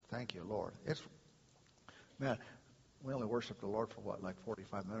Thank you, Lord. Man, we only worshiped the Lord for what, like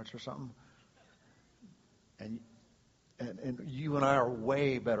 45 minutes or something? And you and I are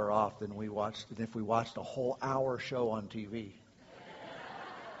way better off than if we watched a whole hour show on TV.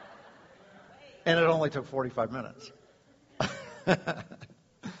 And it only took 45 minutes.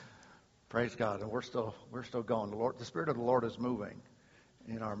 Praise God. And we're still going. The Spirit of the Lord is moving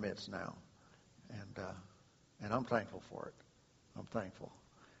in our midst now. And I'm thankful for it. I'm thankful.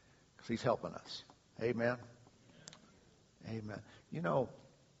 Because He's helping us. Amen. Amen. You know,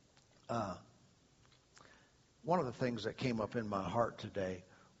 one of the things that came up in my heart today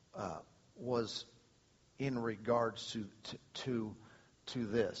was in regards to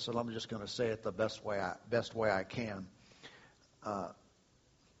this. So I'm just going to say it the best way I can.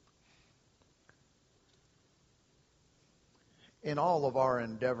 In all of our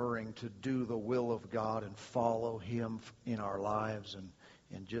endeavoring to do the will of God and follow Him in our lives and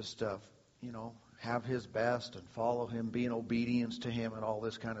just have His best and follow Him, be in obedience to Him and all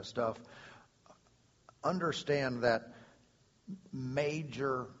this kind of stuff, understand that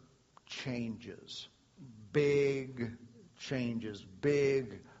major changes, big changes,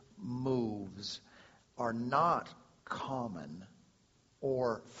 big moves are not common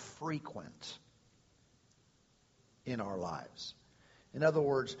or frequent in our lives. In other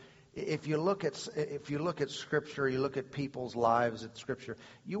words, if you look at Scripture, you look at people's lives at Scripture,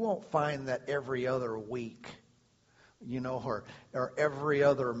 you won't find that every other week, or every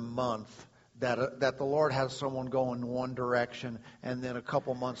other month that the Lord has someone go in one direction, and then a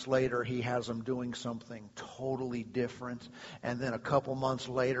couple months later He has them doing something totally different, and then a couple months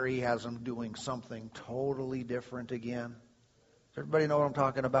later He has them doing something totally different again. Does everybody know what I'm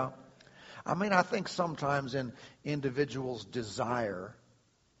talking about? I mean, I think sometimes in individuals' desire,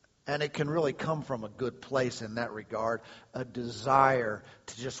 and it can really come from a good place in that regard, a desire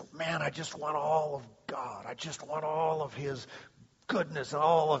to I just want all of God. I just want all of His goodness and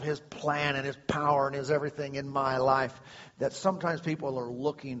all of His plan and His power and His everything in my life, that sometimes people are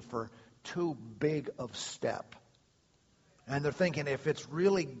looking for too big of step. And they're thinking if it's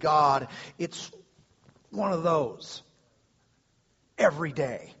really God, it's one of those every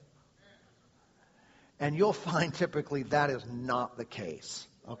day. And you'll find typically that is not the case.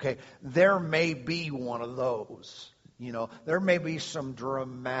 Okay? There may be one of those. There may be some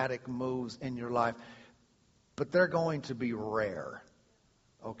dramatic moves in your life, but they're going to be rare.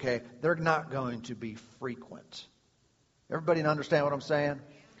 Okay? They're not going to be frequent. Everybody understand what I'm saying?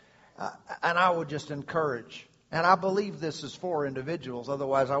 And I would just encourage, and I believe this is for individuals,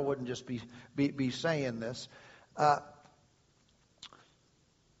 otherwise I wouldn't just be saying this.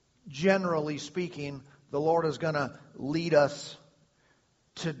 Generally speaking, the Lord is going to lead us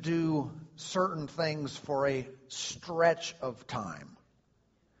to do certain things for a stretch of time.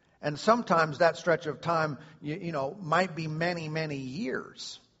 And sometimes that stretch of time, might be many, many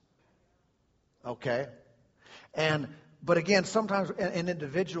years. Okay? But again, sometimes an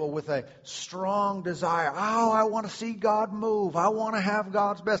individual with a strong desire, I want to see God move. I want to have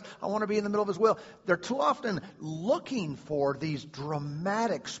God's best. I want to be in the middle of His will. They're too often looking for these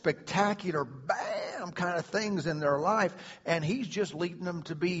dramatic, spectacular, bam kind of things in their life. And He's just leading them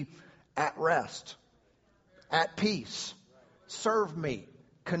to be at rest, at peace. Serve me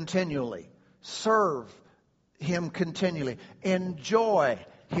continually. Serve Him continually. Enjoy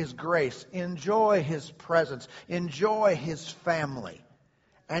His grace, enjoy His presence, enjoy His family,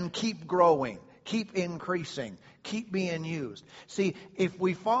 and keep growing, keep increasing, keep being used. See, if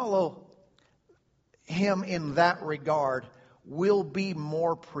we follow Him in that regard, we'll be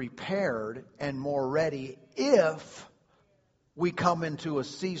more prepared and more ready if we come into a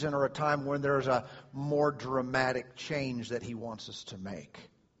season or a time when there's a more dramatic change that He wants us to make.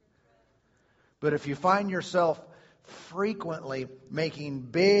 But if you find yourself frequently making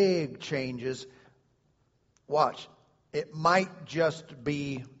big changes, watch, it might just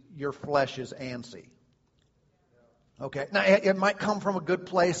be your flesh is antsy. Okay, now it might come from a good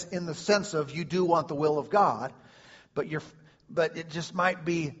place in the sense of you do want the will of God, but it just might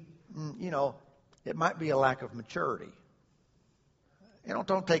be, it might be a lack of maturity.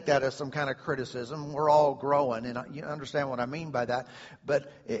 Don't take that as some kind of criticism. We're all growing, and you understand what I mean by that.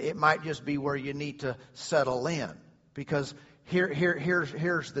 But it might just be where you need to settle in. Because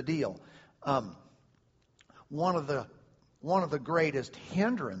here's the deal. One of the greatest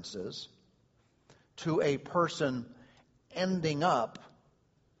hindrances to a person ending up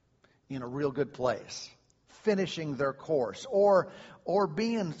in a real good place, finishing their course, or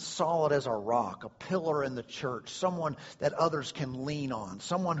being solid as a rock, a pillar in the church, someone that others can lean on,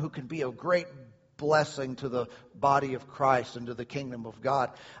 someone who can be a great blessing to the body of Christ and to the kingdom of God.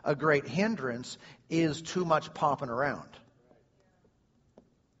 A great hindrance is too much popping around.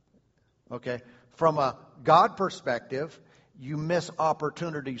 Okay? From a God perspective, you miss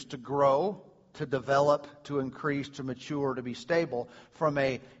opportunities to grow, to develop, to increase, to mature, to be stable. From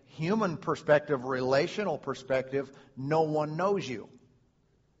a human perspective, relational perspective, no one knows you.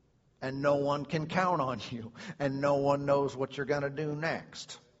 And no one can count on you. And no one knows what you're going to do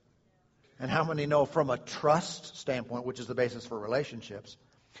next. And how many know from a trust standpoint, which is the basis for relationships,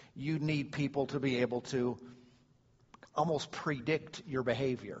 you need people to be able to almost predict your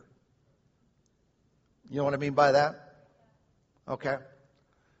behavior. You know what I mean by that? Okay.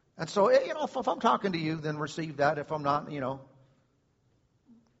 And so, if I'm talking to you, then receive that. If I'm not, I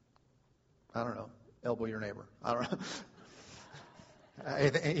don't know, elbow your neighbor. I don't know.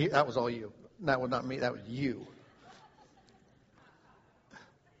 That was all you. That was not me. That was you.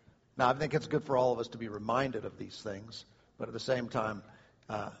 Now, I think it's good for all of us to be reminded of these things, but at the same time,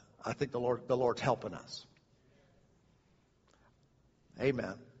 I think the Lord's helping us.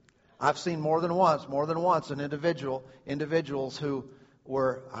 Amen. I've seen more than once individuals who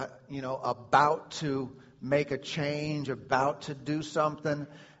were, about to make a change, about to do something,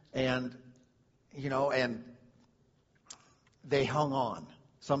 and they hung on.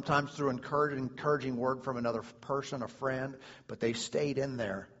 Sometimes through encouraging word from another person, a friend, but they stayed in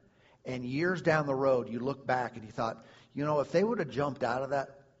there. And years down the road, you look back and you thought, if they would have jumped out of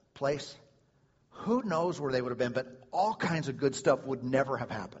that place, who knows where they would have been, but all kinds of good stuff would never have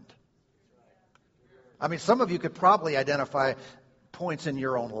happened. I mean, some of you could probably identify points in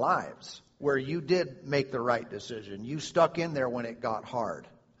your own lives where you did make the right decision. You stuck in there when it got hard.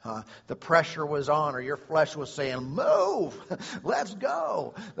 The pressure was on, or your flesh was saying, move, let's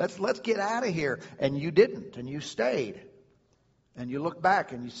go, let's get out of here. And you didn't, and you stayed. And you look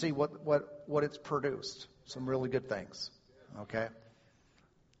back and you see what it's produced. Some really good things. Okay?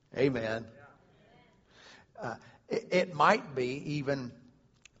 Amen. It might be even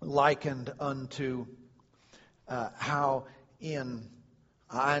likened unto how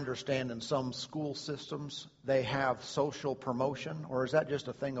I understand in some school systems they have social promotion, or is that just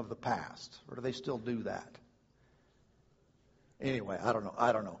a thing of the past? Or do they still do that? Anyway, I don't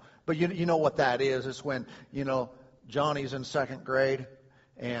know. But you know what that is. It's when, Johnny's in second grade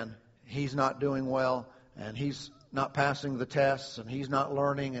and he's not doing well and he's not passing the tests and he's not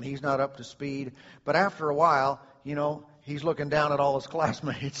learning and he's not up to speed. But after a while, he's looking down at all his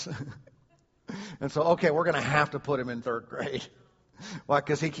classmates. And so, okay, we're going to have to put him in third grade. Why?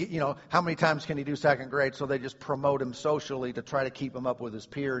 Because how many times can he do second grade? So they just promote him socially to try to keep him up with his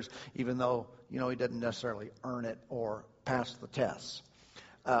peers, even though, he didn't necessarily earn it or pass the tests.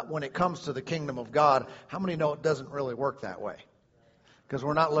 When it comes to the kingdom of God, how many know it doesn't really work that way? Because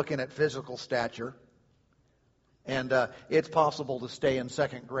we're not looking at physical stature. And it's possible to stay in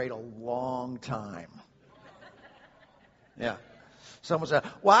second grade a long time. Yeah. Someone said,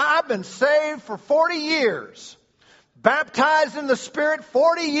 well, I've been saved for 40 years. Baptized in the Spirit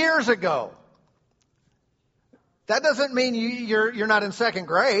 40 years ago. That doesn't mean you're not in second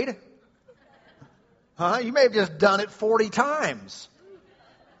grade. You may have just done it 40 times.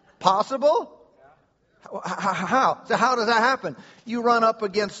 Possible? How? So how does that happen? You run up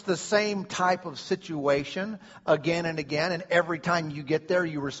against the same type of situation again and again, and every time you get there,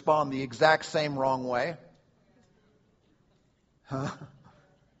 you respond the exact same wrong way.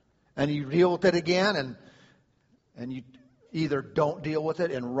 And you deal with it again, and you either don't deal with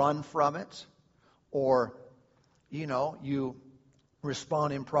it and run from it, or, you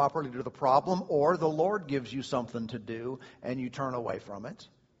respond improperly to the problem, or the Lord gives you something to do and you turn away from it.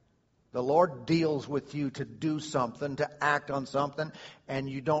 The Lord deals with you to do something, to act on something, and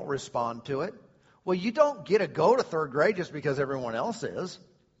you don't respond to it. Well, you don't get to go to third grade just because everyone else is.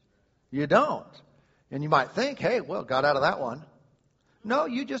 You don't. And you might think, hey, well, got out of that one. No,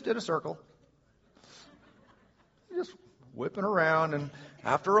 you just did a circle. You're just whipping around, and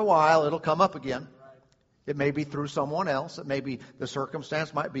after a while, it'll come up again. It may be through someone else. It may be the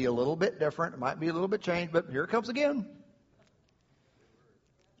circumstance might be a little bit different. It might be a little bit changed, but here it comes again.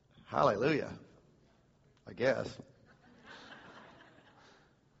 Hallelujah, I guess.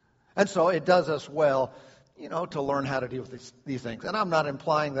 And so it does us well, to learn how to deal with these things. And I'm not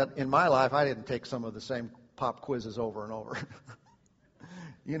implying that in my life I didn't take some of the same pop quizzes over and over.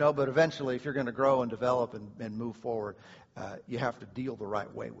 But eventually if you're going to grow and develop and move forward, you have to deal the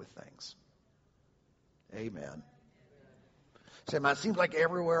right way with things. Amen. Say, man, it seems like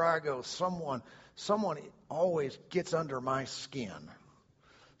everywhere I go, someone always gets under my skin.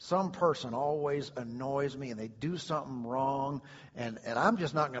 Some person always annoys me and they do something wrong, and I'm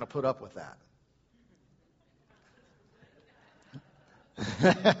just not going to put up with that.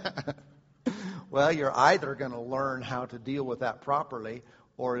 Well, you're either going to learn how to deal with that properly,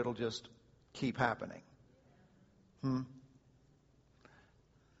 or it'll just keep happening.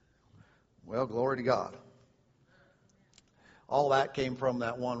 Well, glory to God. All that came from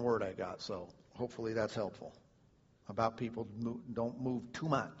that one word I got, so hopefully that's helpful. About people don't move too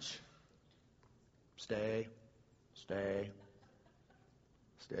much. Stay. Steady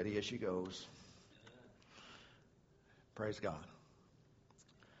as she goes. Praise God.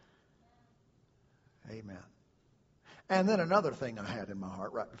 Amen. And then another thing I had in my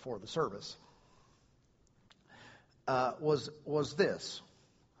heart right before the service was this.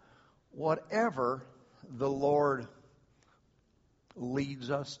 Whatever the Lord leads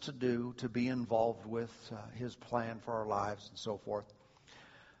us to do, to be involved with His plan for our lives and so forth,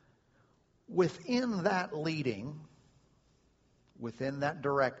 within that leading, within that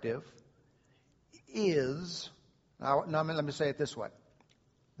directive, is, now let me say it this way.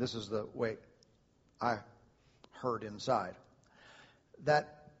 This is the way I heard inside.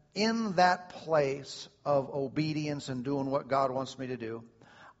 That in that place of obedience and doing what God wants me to do,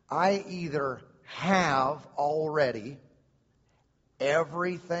 I either have already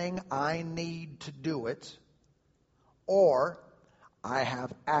everything I need to do it, or I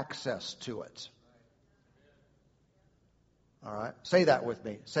have access to it. All right? Say that with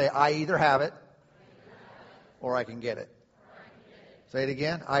me. Say, I either have it, or I can get it. Say it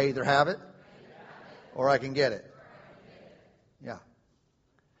again. I either have it, or I can get it. Yeah.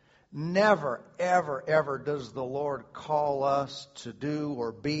 Never, ever, ever does the Lord call us to do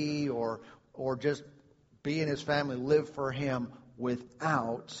or be or just be in His family, live for Him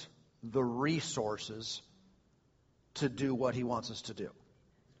without the resources to do what He wants us to do.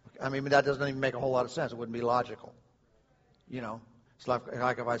 I mean, that doesn't even make a whole lot of sense. It wouldn't be logical. You know, it's like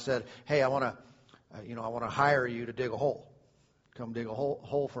if I said, "Hey, I want to hire you to dig a hole. Come dig a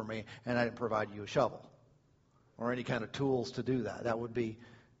hole for me," and I didn't provide you a shovel or any kind of tools to do that. That would be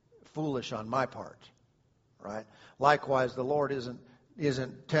foolish on my part, right? Likewise, the Lord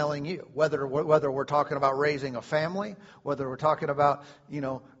isn't telling you, whether we're talking about raising a family, whether we're talking about,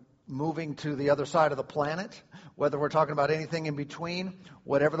 moving to the other side of the planet, whether we're talking about anything in between,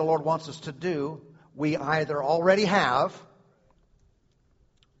 whatever the Lord wants us to do, we either already have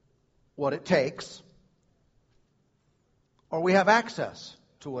what it takes, or we have access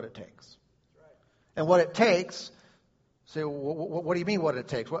to what it takes. And what it takes, say, what do you mean what it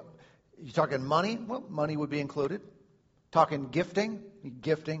takes? What, you talking money? Well, money would be included. Talking gifting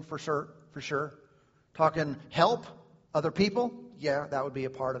for sure. Talking help, other people, yeah, that would be a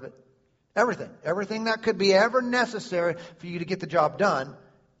part of it. Everything that could be ever necessary for you to get the job done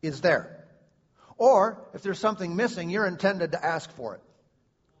is there. Or, if there's something missing, you're intended to ask for it.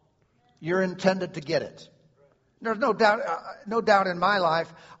 You're intended to get it. There's no doubt in my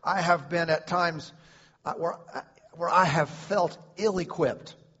life, I have been at times where I have felt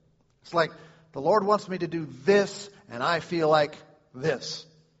ill-equipped. It's like the Lord wants me to do this, and I feel like this.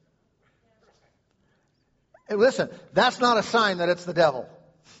 Hey, listen, that's not a sign that it's the devil.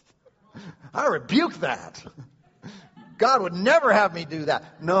 I rebuke that. God would never have me do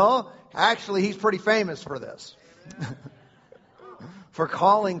that. No, actually, He's pretty famous for this. For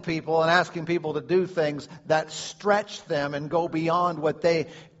calling people and asking people to do things that stretch them and go beyond what they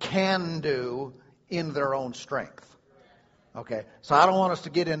can do in their own strength. Okay, so I don't want us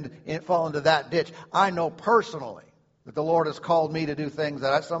to fall into that ditch. I know personally that the Lord has called me to do things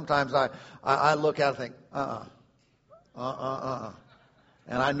that sometimes I look at and think,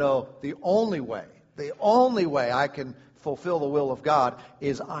 And I know the only way I can fulfill the will of God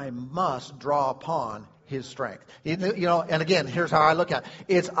is I must draw upon His strength. And again, here's how I look at it.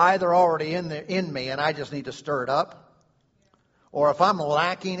 It's either already in me and I just need to stir it up. Or if I'm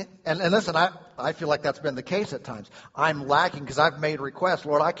lacking, and listen, I feel like that's been the case at times. I'm lacking because I've made requests.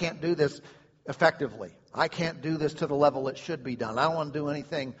 Lord, I can't do this effectively. I can't do this to the level it should be done. I don't want to do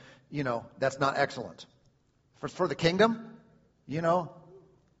anything, that's not excellent. For the kingdom, I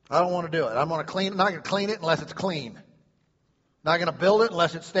don't want to do it. I'm not going to clean it unless it's clean. Not going to build it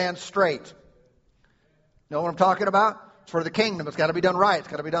unless it stands straight. Know what I'm talking about? It's for the kingdom. It's got to be done right. It's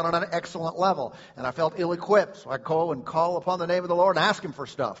got to be done on an excellent level. And I felt ill-equipped, so I go and call upon the name of the Lord and ask Him for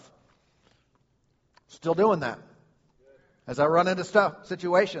stuff. Still doing that. As I run into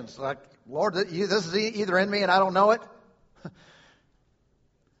situations, like, Lord, this is either in me and I don't know it,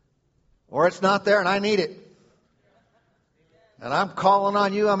 or it's not there and I need it. And I'm calling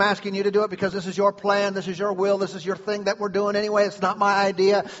on you. I'm asking you to do it because this is your plan. This is your will. This is your thing that we're doing anyway. It's not my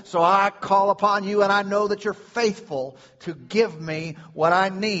idea. So I call upon you, and I know that you're faithful to give me what I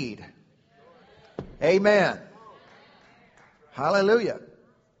need. Amen. Hallelujah.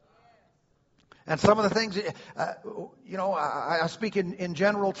 And some of the things, I speak in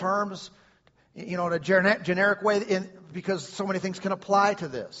general terms, in a generic way, because so many things can apply to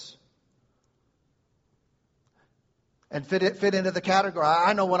this and fit into the category.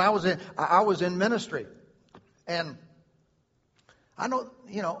 I know when I was in ministry, and I know,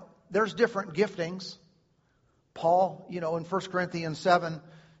 there's different giftings. Paul, in 1 Corinthians 7,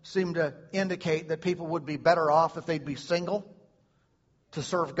 seemed to indicate that people would be better off if they'd be single to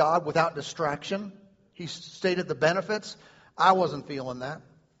serve God without distraction. He stated the benefits. I wasn't feeling that.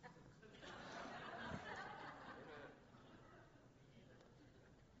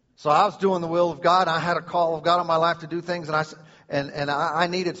 So I was doing the will of God. I had a call of God on my life to do things, and I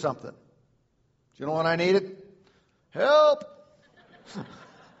needed something. Do you know what I needed? Help!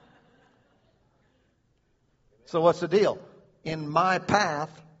 So what's the deal? In my path,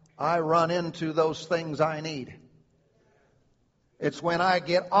 I run into those things I need. It's when I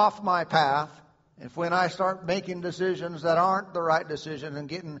get off my path, if when I start making decisions that aren't the right decision and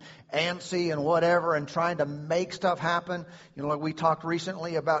getting antsy and whatever and trying to make stuff happen. Like we talked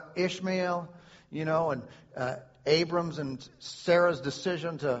recently about Ishmael, and Abram's and Sarah's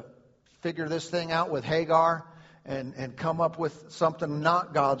decision to figure this thing out with Hagar and come up with something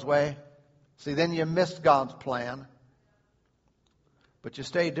not God's way. See, then you missed God's plan. But you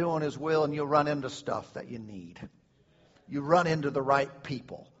stay doing His will and you'll run into stuff that you need. You run into the right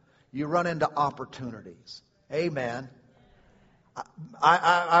people. You run into opportunities. Amen.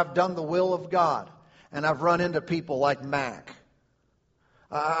 I've done the will of God, and I've run into people like Mac.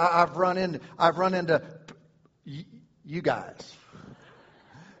 I've run into you guys.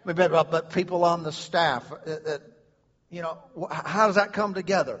 But people on the staff. How does that come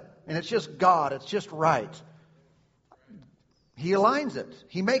together? And it's just God. It's just right. He aligns it.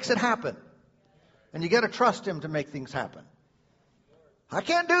 He makes it happen. And you got to trust Him to make things happen. I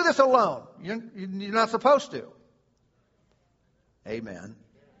can't do this alone. You're not supposed to. Amen.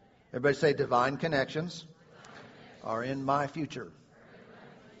 Everybody say, divine connections are in my future.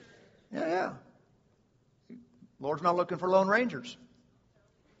 Yeah. Lord's not looking for lone rangers.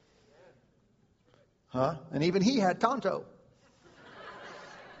 Huh? And even He had Tonto.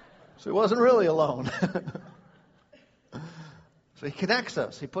 So He wasn't really alone. So He connects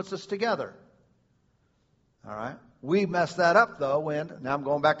us. He puts us together. All right. We mess that up, though, now I'm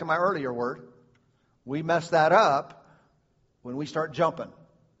going back to my earlier word. We mess that up when we start jumping.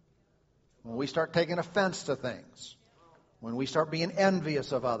 When we start taking offense to things. When we start being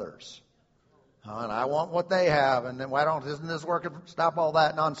envious of others. And I want what they have, and then isn't this working? Stop all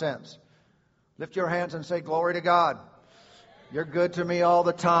that nonsense. Lift your hands and say, glory to God. You're good to me all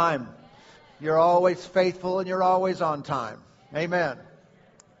the time. You're always faithful and you're always on time. Amen.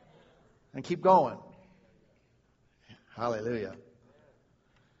 And keep going. Hallelujah.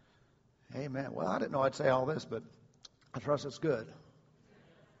 Amen. Well, I didn't know I'd say all this, but I trust it's good.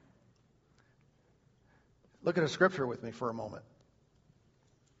 Look at a scripture with me for a moment.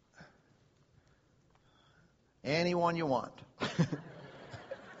 Anyone you want.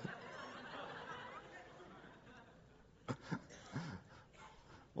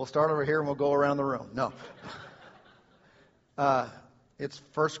 We'll start over here and we'll go around the room. No. It's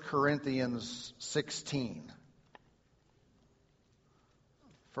 1 Corinthians 16.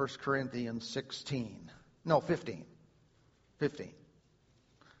 1 Corinthians 16. No, 15. 15. I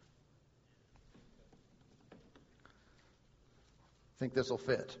think this will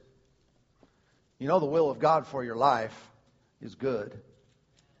fit. You know the will of God for your life is good.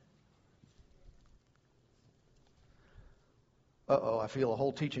 Uh-oh, I feel a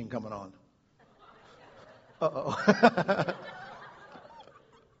whole teaching coming on. Uh-oh.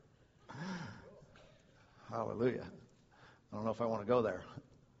 Hallelujah. I don't know if I want to go there.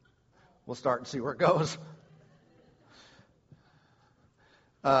 We'll start and see where it goes.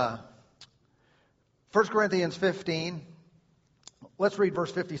 1 Corinthians 15. Let's read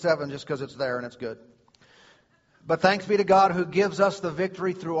verse 57 just because it's there and it's good. But thanks be to God who gives us the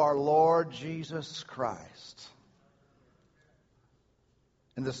victory through our Lord Jesus Christ.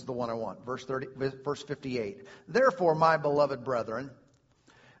 And this is the one I want. Verse 58. Therefore, my beloved brethren,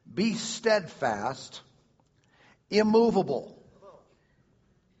 be steadfast, immovable.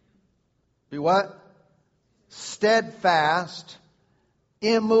 Be what? Steadfast,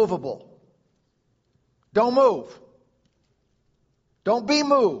 immovable. Don't move. Don't be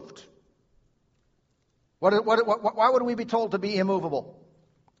moved. Why would we be told to be immovable?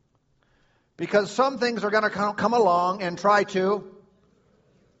 Because some things are going to come along and try to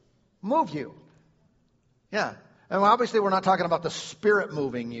move you. Yeah. And obviously we're not talking about the Spirit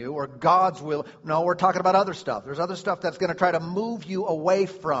moving you or God's will. No, we're talking about other stuff. There's other stuff that's going to try to move you away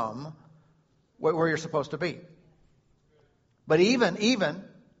from where you're supposed to be. But even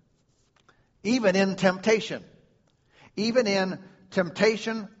in temptation,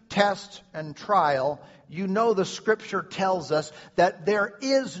 test, and trial, you know the Scripture tells us that there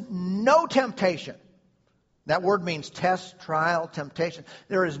is no temptation. That word means test, trial, temptation.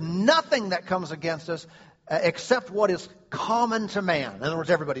 There is nothing that comes against us except what is common to man. In other words,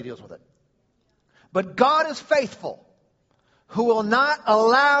 everybody deals with it. But God is faithful, who will not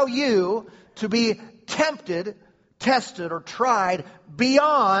allow you to be tempted, tested, or tried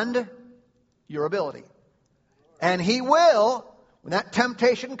beyond your ability. And He will, when that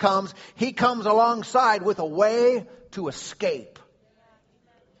temptation comes, He comes alongside with a way to escape.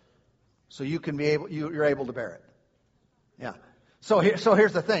 So you can be able, you're able to bear it. Yeah. So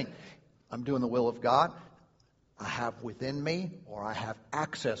here's the thing. I'm doing the will of God. I have within me, or I have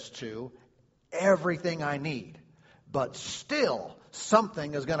access to, everything I need. But still,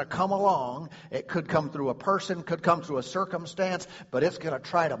 something is going to come along. It could come through a person, could come through a circumstance, but it's going to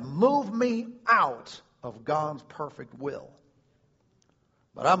try to move me out of God's perfect will.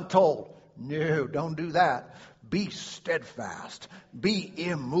 But I'm told, no, don't do that. Be steadfast. Be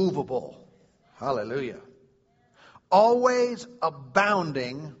immovable. Hallelujah. Always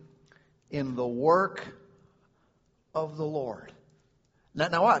abounding in the work of the Lord.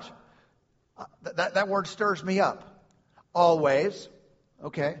 Now watch. That word stirs me up. Always.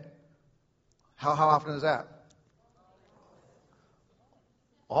 Okay. How often is that?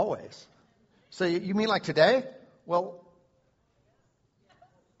 Always. So you mean like today? Well,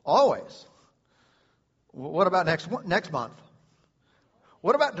 always. What about next month?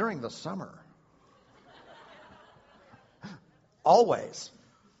 What about during the summer? Always.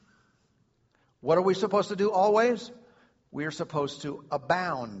 What are we supposed to do always? We are supposed to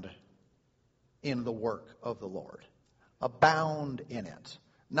abound in the work of the Lord. Abound in it.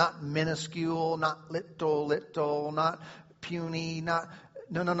 Not minuscule, not little, not puny,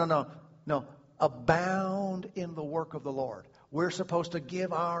 No. Abound in the work of the Lord. We're supposed to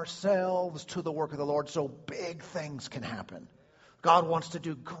give ourselves to the work of the Lord so big things can happen. God wants to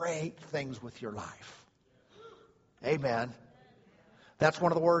do great things with your life. Amen. That's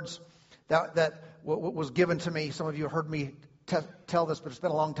one of the words that was given to me. Some of you have heard me tell this, but it's been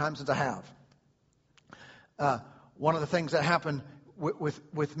a long time since I have. One of the things that happened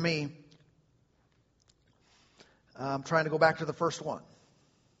with me, I'm trying to go back to the first one.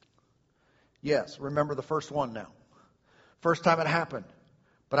 Yes, remember the first one now. First time it happened.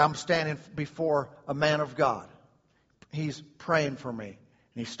 But I'm standing before a man of God. He's praying for me. And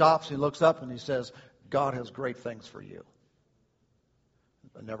he stops, he looks up, and he says, God has great things for you.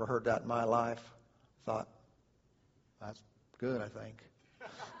 I never heard that in my life. Thought, that's good, I think.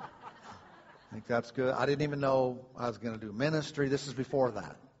 I think that's good. I didn't even know I was going to do ministry. This is before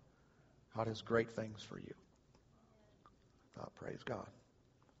that. God has great things for you. Thought, praise God.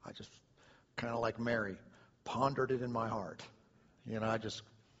 I just, kind of like Mary, pondered it in my heart. And I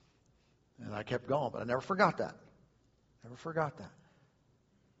kept going, but I never forgot that. Never forgot that.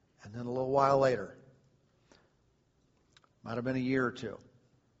 And then a little while later, might have been a year or two,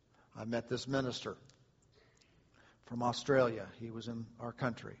 I met this minister from Australia. He was in our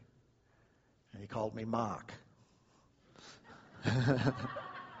country. And he called me Mark.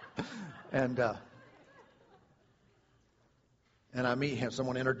 And I meet him.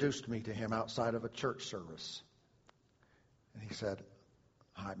 Someone introduced me to him outside of a church service. And he said,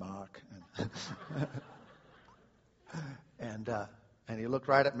 hi, Mark. And he looked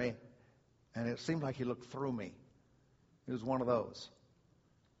right at me. And it seemed like he looked through me. It was one of those.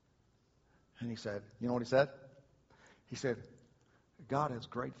 And he said, you know what he said? He said, God has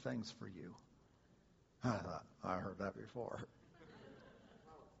great things for you. I thought, I heard that before.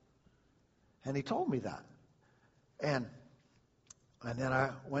 And he told me that. And then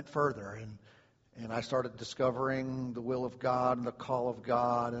I went further and I started discovering the will of God and the call of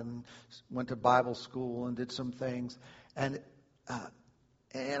God and went to Bible school and did some things. And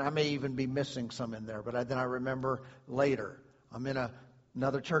I may even be missing some in there, but then I remember later, I'm in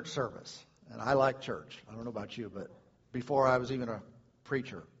another church service. And I like church. I don't know about you, but before I was even a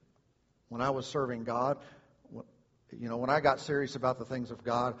preacher, when I was serving God, when I got serious about the things of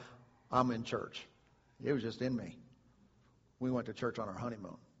God, I'm in church. It was just in me. We went to church on our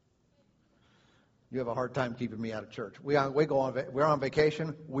honeymoon. You have a hard time keeping me out of church. We're on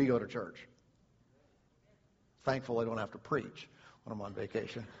vacation. We go to church. Thankful I don't have to preach when I'm on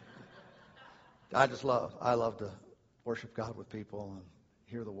vacation. I love to worship God with people and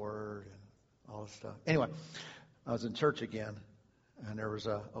hear the word and all this stuff. Anyway, I was in church again, and there was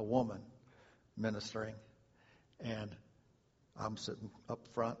a woman ministering, and I'm sitting up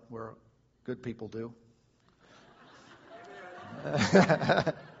front where good people do.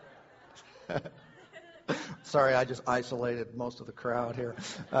 Sorry, I just isolated most of the crowd here.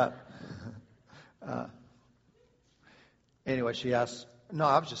 Anyway, she asked, no,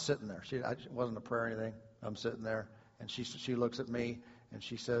 I was just sitting there. It wasn't a prayer or anything. I'm sitting there, and she looks at me, and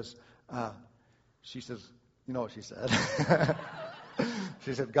she says, you know what she said?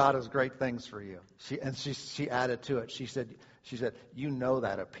 She said, God has great things for you. She added to it. She said, you know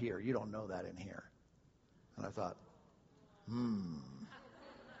that up here. You don't know that in here. And I thought,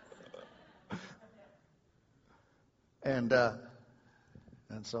 And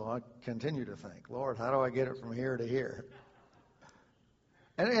so I continue to think, Lord, how do I get it from here to here?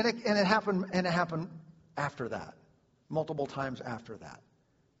 And it happened after that, multiple times after that.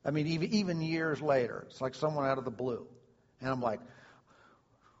 I mean, even years later, it's like someone out of the blue. And I'm like,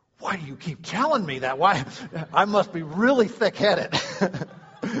 why do you keep telling me that? Why? I must be really thick-headed.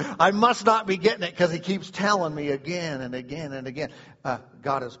 I must not be getting it because he keeps telling me again and again and again.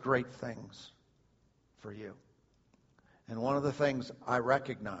 God has great things for you. And one of the things I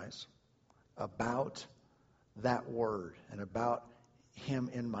recognize about that word and about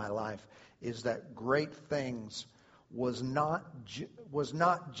him in my life is that great things was not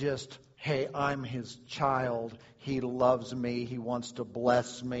just, hey, I'm his child, he loves me, he wants to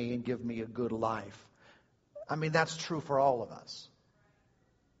bless me and give me a good life. I mean, that's true for all of us.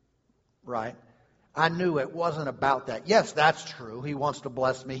 Right? I knew it wasn't about that. Yes, that's true. He wants to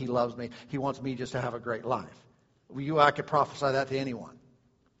bless me, he loves me, he wants me just to have a great life. I could prophesy that to anyone.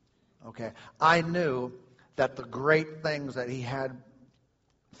 Okay? I knew that the great things that he had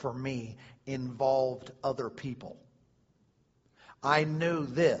for me involved other people. I knew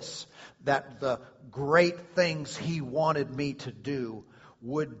this, that the great things he wanted me to do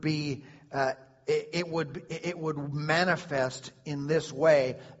would be, it would manifest in this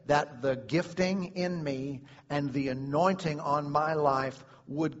way, that the gifting in me and the anointing on my life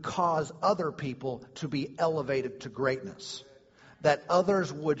would cause other people to be elevated to greatness. That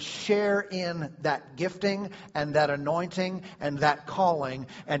others would share in that gifting and that anointing and that calling,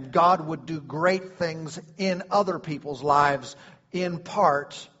 and God would do great things in other people's lives, in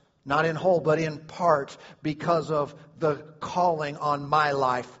part, not in whole, but in part, because of the calling on my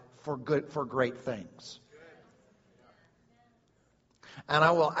life for great things. And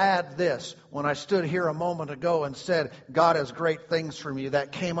I will add this. When I stood here a moment ago and said, God has great things for me,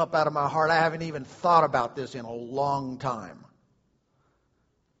 that came up out of my heart. I haven't even thought about this in a long time.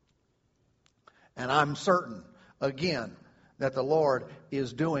 And I'm certain, again, that the Lord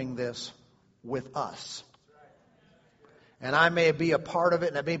is doing this with us. And I may be a part of it,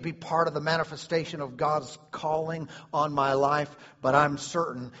 and I may be part of the manifestation of God's calling on my life, but I'm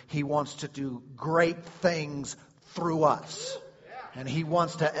certain he wants to do great things through us. And he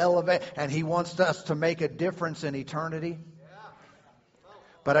wants to elevate, and he wants us to make a difference in eternity.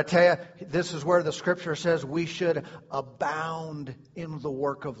 But I tell you, this is where the scripture says we should abound in the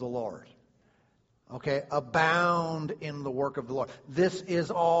work of the Lord. Okay, abound in the work of the Lord. This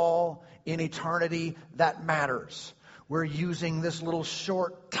is all in eternity that matters. We're using this little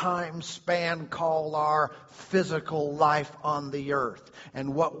short time span called our physical life on the earth.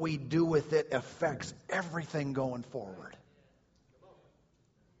 And what we do with it affects everything going forward.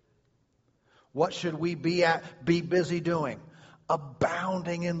 What should we be busy doing?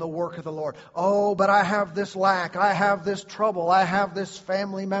 Abounding in the work of the Lord. Oh, but I have this lack. I have this trouble. I have this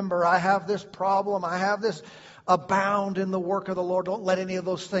family member. I have this problem. I have this. Abound in the work of the Lord. Don't let any of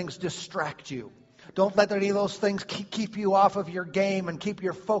those things distract you. Don't let any of those things keep you off of your game and keep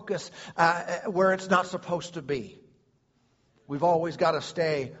your focus where it's not supposed to be. We've always got to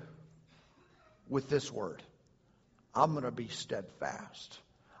stay with this word. I'm going to be steadfast.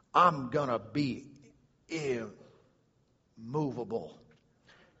 I'm going to be immovable.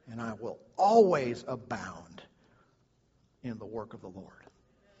 And I will always abound in the work of the Lord.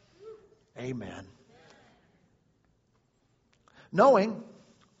 Amen. Knowing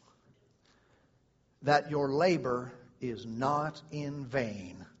that your labor is not in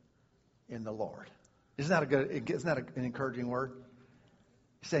vain in the Lord. Isn't that an encouraging word?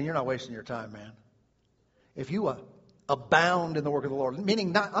 He's saying you're not wasting your time, man. If you abound in the work of the Lord,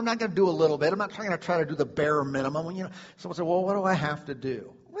 meaning I'm not going to do a little bit. I'm not going to try to do the bare minimum. Someone say, well, what do I have to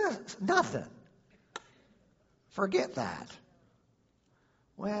do? Well, it's nothing. Forget that.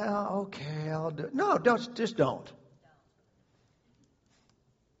 Well, okay, I'll do it. No, just don't.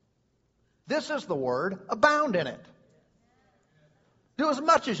 This is the word. Abound in it. Do as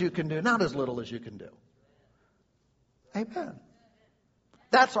much as you can do, not as little as you can do. Amen.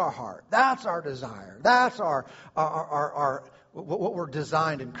 That's our heart. That's our desire. That's our what we're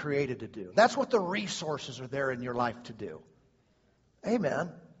designed and created to do. That's what the resources are there in your life to do.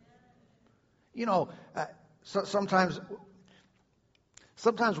 Amen. You know, sometimes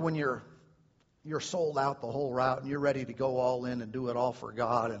when you're sold out the whole route and you're ready to go all in and do it all for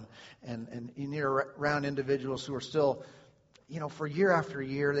God, and you're around individuals who are still, for year after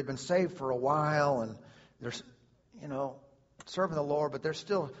year, they've been saved for a while and they're, serving the Lord, but they're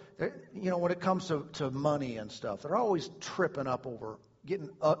still, when it comes to money and stuff, they're always tripping up over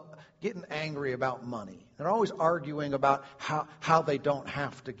getting angry about money. They're always arguing about how they don't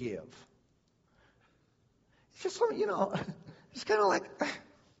have to give. It's just, it's kind of like,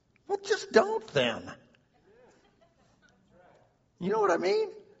 well, just don't then. You know what I mean?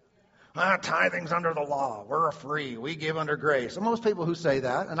 Tithing's under the law. We're free. We give under grace. And most people who say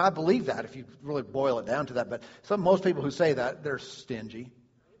that, and I believe that if you really boil it down to that, but most people who say that, they're stingy.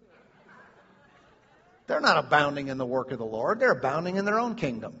 They're not abounding in the work of the Lord. They're abounding in their own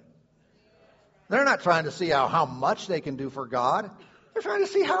kingdom. They're not trying to see how much they can do for God. They're trying to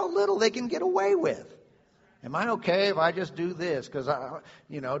see how little they can get away with. Am I okay if I just do this? Because,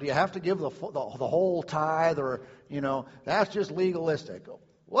 do you have to give the whole tithe or, that's just legalistic.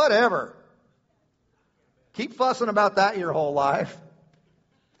 Whatever. Keep fussing about that your whole life.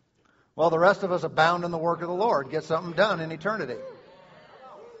 While the rest of us abound in the work of the Lord. Get something done in eternity.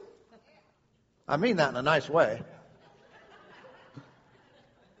 I mean that in a nice way.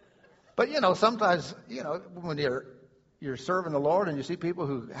 But, sometimes, when you're serving the Lord and you see people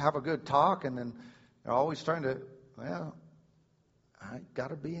who have a good talk and then they're always trying to, I got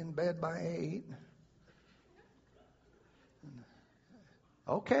to be in bed by 8.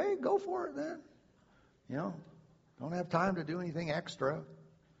 Okay, go for it then. Don't have time to do anything extra.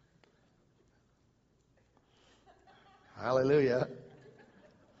 Hallelujah.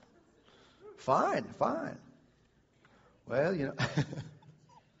 Fine. Well,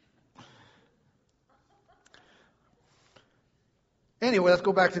 Anyway, let's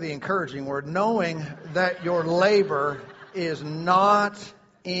go back to the encouraging word. Knowing that your labor is not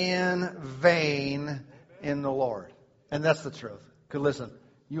in vain in the Lord. And that's the truth. Because listen,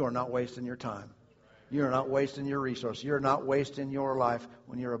 you are not wasting your time. You are not wasting your resources. You are not wasting your life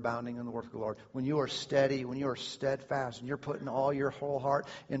when you're abounding in the work of the Lord. When you are steady, when you are steadfast, and you're putting all your whole heart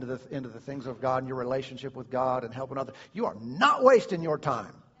into the things of God and your relationship with God and helping others, you are not wasting your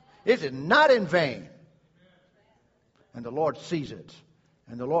time. It is not in vain. And the Lord sees it.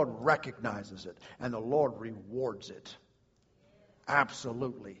 And the Lord recognizes it. And the Lord rewards it.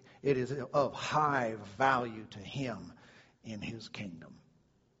 Absolutely. It is of high value to Him in His kingdom.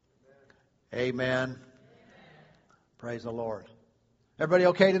 Amen. Praise the Lord. Everybody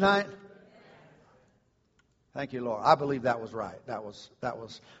okay tonight? Thank you, Lord. I believe that was right. That was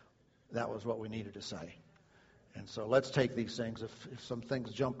what we needed to say. And so let's take these things. If some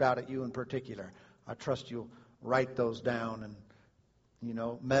things jumped out at you in particular, I trust you'll write those down and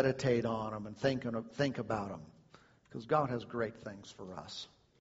meditate on them and think about them, because God has great things for us.